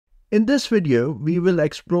In this video, we will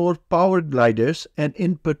explore power gliders and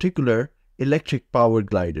in particular, electric power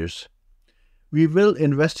gliders. We will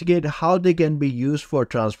investigate how they can be used for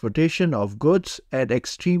transportation of goods at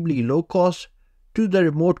extremely low cost to the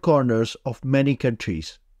remote corners of many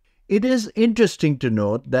countries. It is interesting to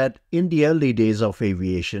note that in the early days of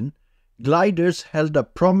aviation, gliders held a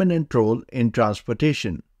prominent role in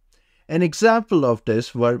transportation. An example of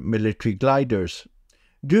this were military gliders.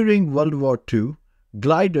 During World War II,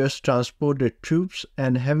 gliders transported troops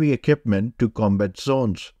and heavy equipment to combat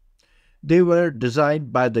zones. They were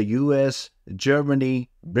designed by the US, Germany,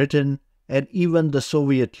 Britain, and even the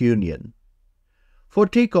Soviet Union. For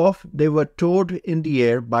takeoff, they were towed in the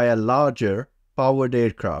air by a larger, powered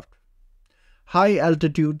aircraft.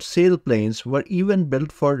 High-altitude sailplanes were even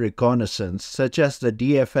built for reconnaissance, such as the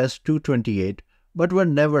DFS-228, but were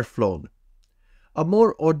never flown. A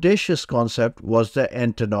more audacious concept was the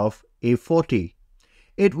Antonov A-40.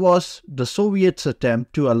 It was the Soviets'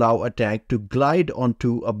 attempt to allow a tank to glide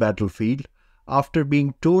onto a battlefield after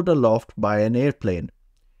being towed aloft by an airplane.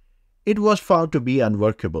 It was found to be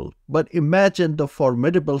unworkable, but imagine the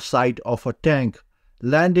formidable sight of a tank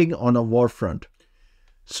landing on a war front.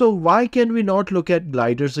 So why can we not look at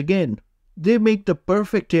gliders again? They make the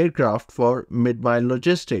perfect aircraft for mid-mile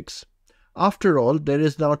logistics. After all, there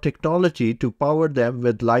is now technology to power them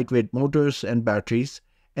with lightweight motors and batteries,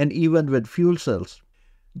 and even with fuel cells.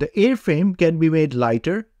 The airframe can be made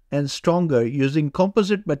lighter and stronger using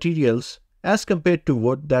composite materials as compared to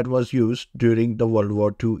wood that was used during the World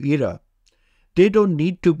War II era. They don't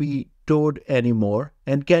need to be towed anymore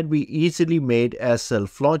and can be easily made as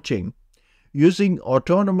self-launching. Using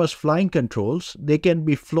autonomous flying controls, they can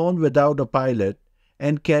be flown without a pilot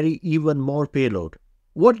and carry even more payload.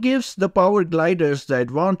 What gives the power gliders the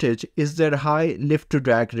advantage is their high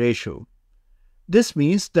lift-to-drag ratio. This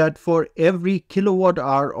means that for every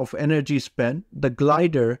kilowatt-hour of energy spent, the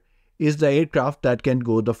glider is the aircraft that can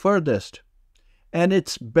go the furthest. And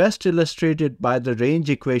it's best illustrated by the range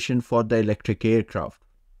equation for the electric aircraft.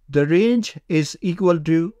 The range is equal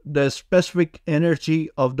to the specific energy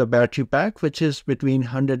of the battery pack, which is between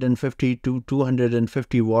 150 to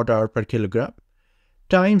 250 watt-hour per kilogram,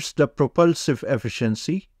 times the propulsive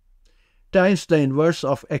efficiency, times the inverse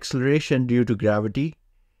of acceleration due to gravity,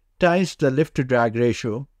 times the lift-to-drag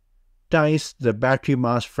ratio, times the battery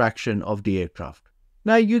mass fraction of the aircraft.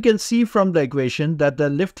 Now you can see from the equation that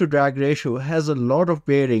the lift-to-drag ratio has a lot of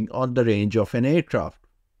bearing on the range of an aircraft.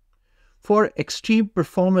 For extreme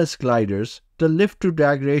performance gliders, the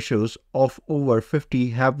lift-to-drag ratios of over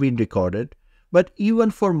 50 have been recorded, but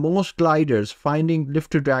even for most gliders, finding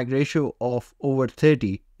lift-to-drag ratio of over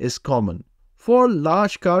 30 is common. For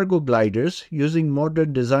large cargo gliders using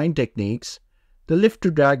modern design techniques, the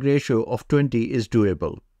lift-to-drag ratio of 20 is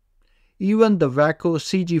doable. Even the Waco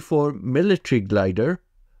CG-4 military glider,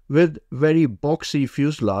 with very boxy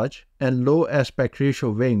fuselage and low aspect ratio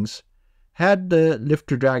wings, had the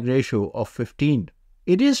lift-to-drag ratio of 15.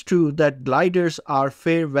 It is true that gliders are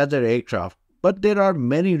fair weather aircraft, but there are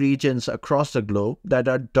many regions across the globe that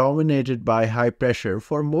are dominated by high pressure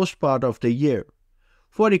for most part of the year.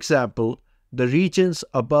 For example, the regions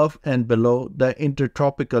above and below the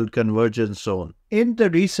intertropical convergence zone. In the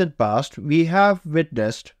recent past, we have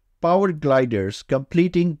witnessed power gliders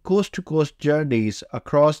completing coast-to-coast journeys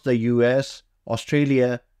across the US,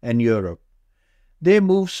 Australia, and Europe. They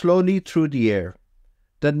move slowly through the air.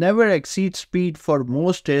 The never-exceed speed for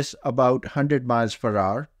most is about 100 miles per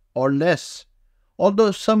hour or less,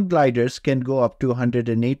 although some gliders can go up to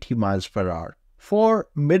 180 miles per hour. For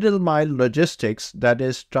middle-mile logistics, that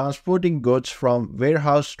is, transporting goods from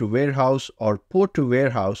warehouse to warehouse or port to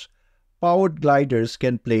warehouse, powered gliders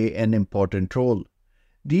can play an important role.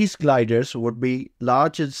 These gliders would be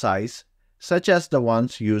large in size, such as the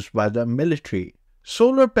ones used by the military.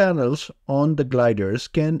 Solar panels on the gliders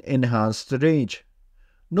can enhance the range.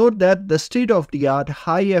 Note that the state-of-the-art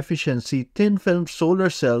high-efficiency thin-film solar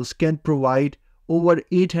cells can provide over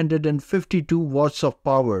 852 watts of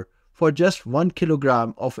power for just 1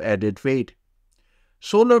 kilogram of added weight.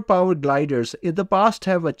 Solar-powered gliders in the past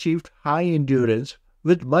have achieved high endurance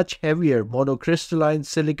with much heavier monocrystalline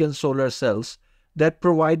silicon solar cells that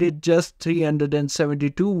provided just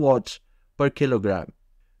 372 watts per kilogram.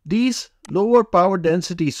 These lower power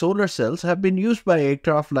density solar cells have been used by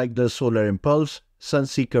aircraft like the Solar Impulse,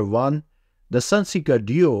 Sunseeker 1, the Sunseeker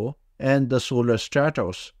Duo, and the Solar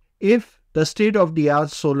Stratos. If the state-of-the-art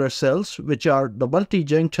solar cells, which are the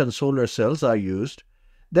multi-junction solar cells, are used,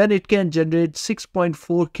 then it can generate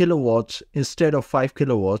 6.4 kilowatts instead of 5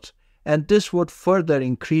 kilowatts, and this would further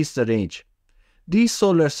increase the range. These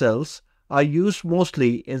solar cells are used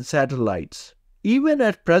mostly in satellites. Even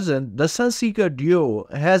at present, the Sunseeker Duo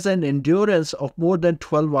has an endurance of more than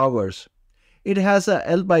 12 hours. It has a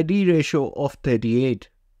L/D ratio of 38.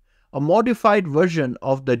 A modified version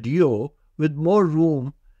of the Duo with more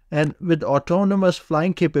room and with autonomous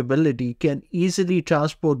flying capability can easily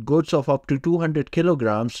transport goods of up to 200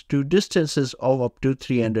 kilograms to distances of up to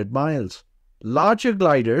 300 miles. Larger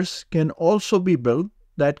gliders can also be built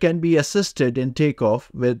that can be assisted in takeoff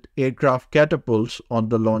with aircraft catapults on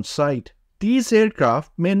the launch site. These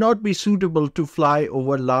aircraft may not be suitable to fly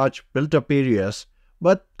over large built-up areas,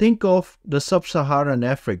 but think of the sub-Saharan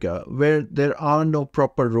Africa where there are no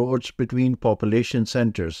proper roads between population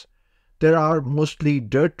centers. There are mostly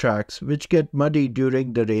dirt tracks which get muddy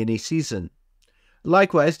during the rainy season.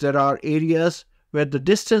 Likewise, there are areas where the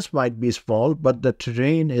distance might be small but the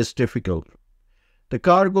terrain is difficult. The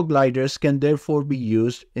cargo gliders can therefore be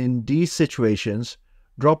used in these situations,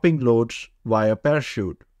 dropping loads via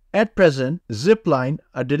parachute. At present, Zipline,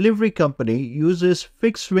 a delivery company, uses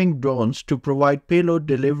fixed-wing drones to provide payload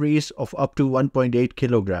deliveries of up to 1.8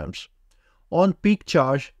 kilograms. On peak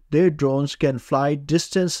charge, their drones can fly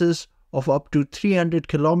distances of up to 300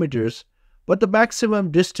 kilometers, but the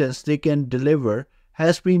maximum distance they can deliver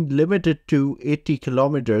has been limited to 80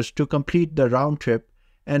 kilometers to complete the round trip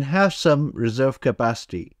and have some reserve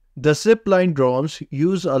capacity. The Zipline drones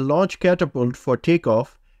use a launch catapult for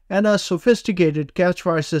takeoff and a sophisticated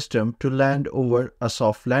catch-fire system to land over a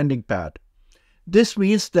soft landing pad. This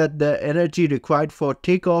means that the energy required for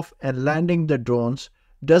takeoff and landing the drones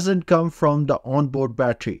doesn't come from the onboard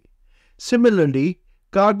battery. Similarly,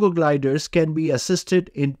 cargo gliders can be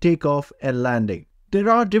assisted in takeoff and landing. There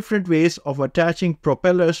are different ways of attaching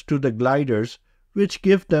propellers to the gliders which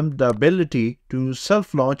give them the ability to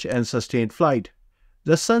self-launch and sustain flight.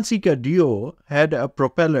 The Sunseeker Duo had a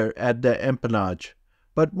propeller at the empennage,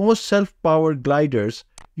 but most self-powered gliders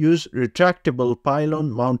use retractable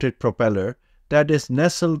pylon-mounted propeller that is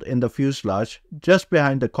nestled in the fuselage just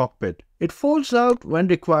behind the cockpit. It folds out when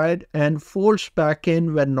required and folds back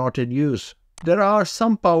in when not in use. There are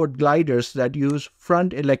some powered gliders that use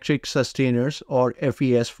front electric sustainers, or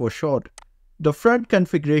FES for short. The front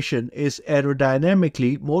configuration is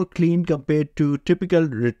aerodynamically more clean compared to typical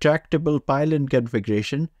retractable pylon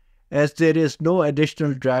configuration, as there is no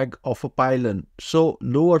additional drag of a pylon, so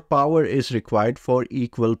lower power is required for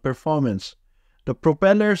equal performance. The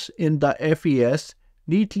propellers in the FES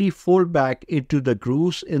neatly fold back into the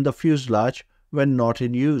grooves in the fuselage when not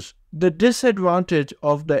in use. The disadvantage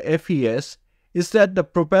of the FES is that the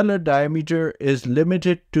propeller diameter is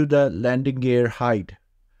limited to the landing gear height.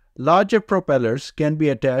 Larger propellers can be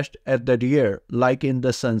attached at the rear, like in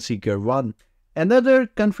the Sunseeker 1. Another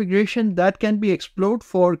configuration that can be explored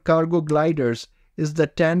for cargo gliders is the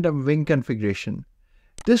tandem wing configuration.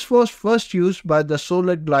 This was first used by the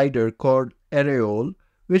solar glider called Aerial,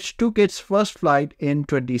 which took its first flight in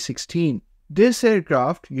 2016. This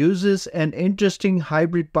aircraft uses an interesting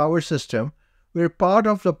hybrid power system where part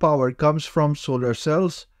of the power comes from solar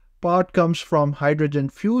cells, part comes from hydrogen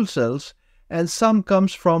fuel cells, and some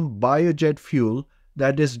comes from biojet fuel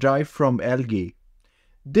that is derived from algae.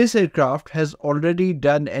 This aircraft has already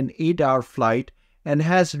done an 8-hour flight and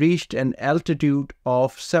has reached an altitude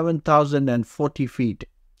of 7,040 feet.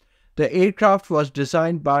 The aircraft was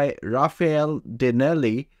designed by Rafael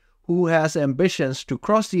Dinelli, who has ambitions to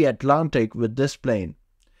cross the Atlantic with this plane.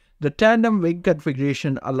 The tandem wing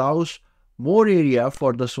configuration allows more area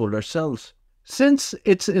for the solar cells. Since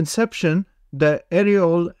its inception, the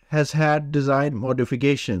Aerial has had design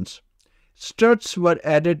modifications. Struts were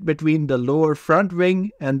added between the lower front wing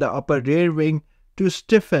and the upper rear wing to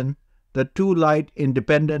stiffen the two light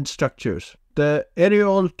independent structures. The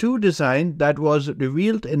Aerial 2 design that was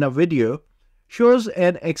revealed in a video shows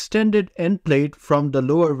an extended end plate from the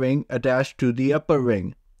lower wing attached to the upper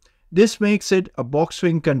wing. This makes it a box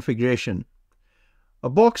wing configuration. A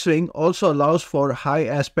box wing also allows for high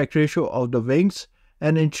aspect ratio of the wings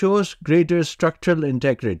and ensures greater structural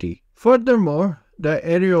integrity. Furthermore, the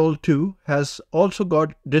Aerial 2 has also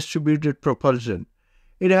got distributed propulsion.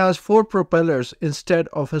 It has 4 propellers instead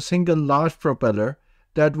of a single large propeller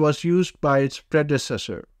that was used by its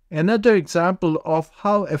predecessor. Another example of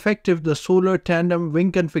how effective the solar tandem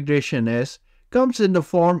wing configuration is comes in the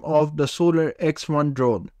form of the Solar X1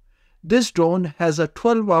 drone. This drone has a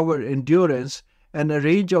 12-hour endurance and a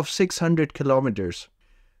range of 600 kilometers.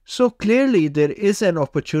 So clearly there is an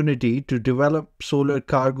opportunity to develop solar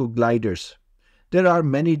cargo gliders. There are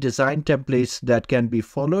many design templates that can be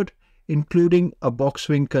followed, including a box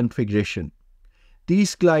wing configuration.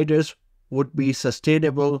 These gliders would be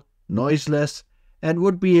sustainable, noiseless, and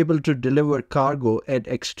would be able to deliver cargo at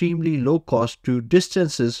extremely low cost to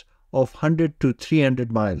distances of 100 to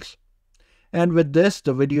 300 miles. And with this,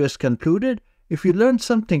 the video is concluded. If you learned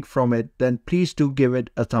something from it, then please do give it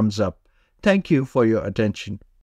a thumbs up. Thank you for your attention.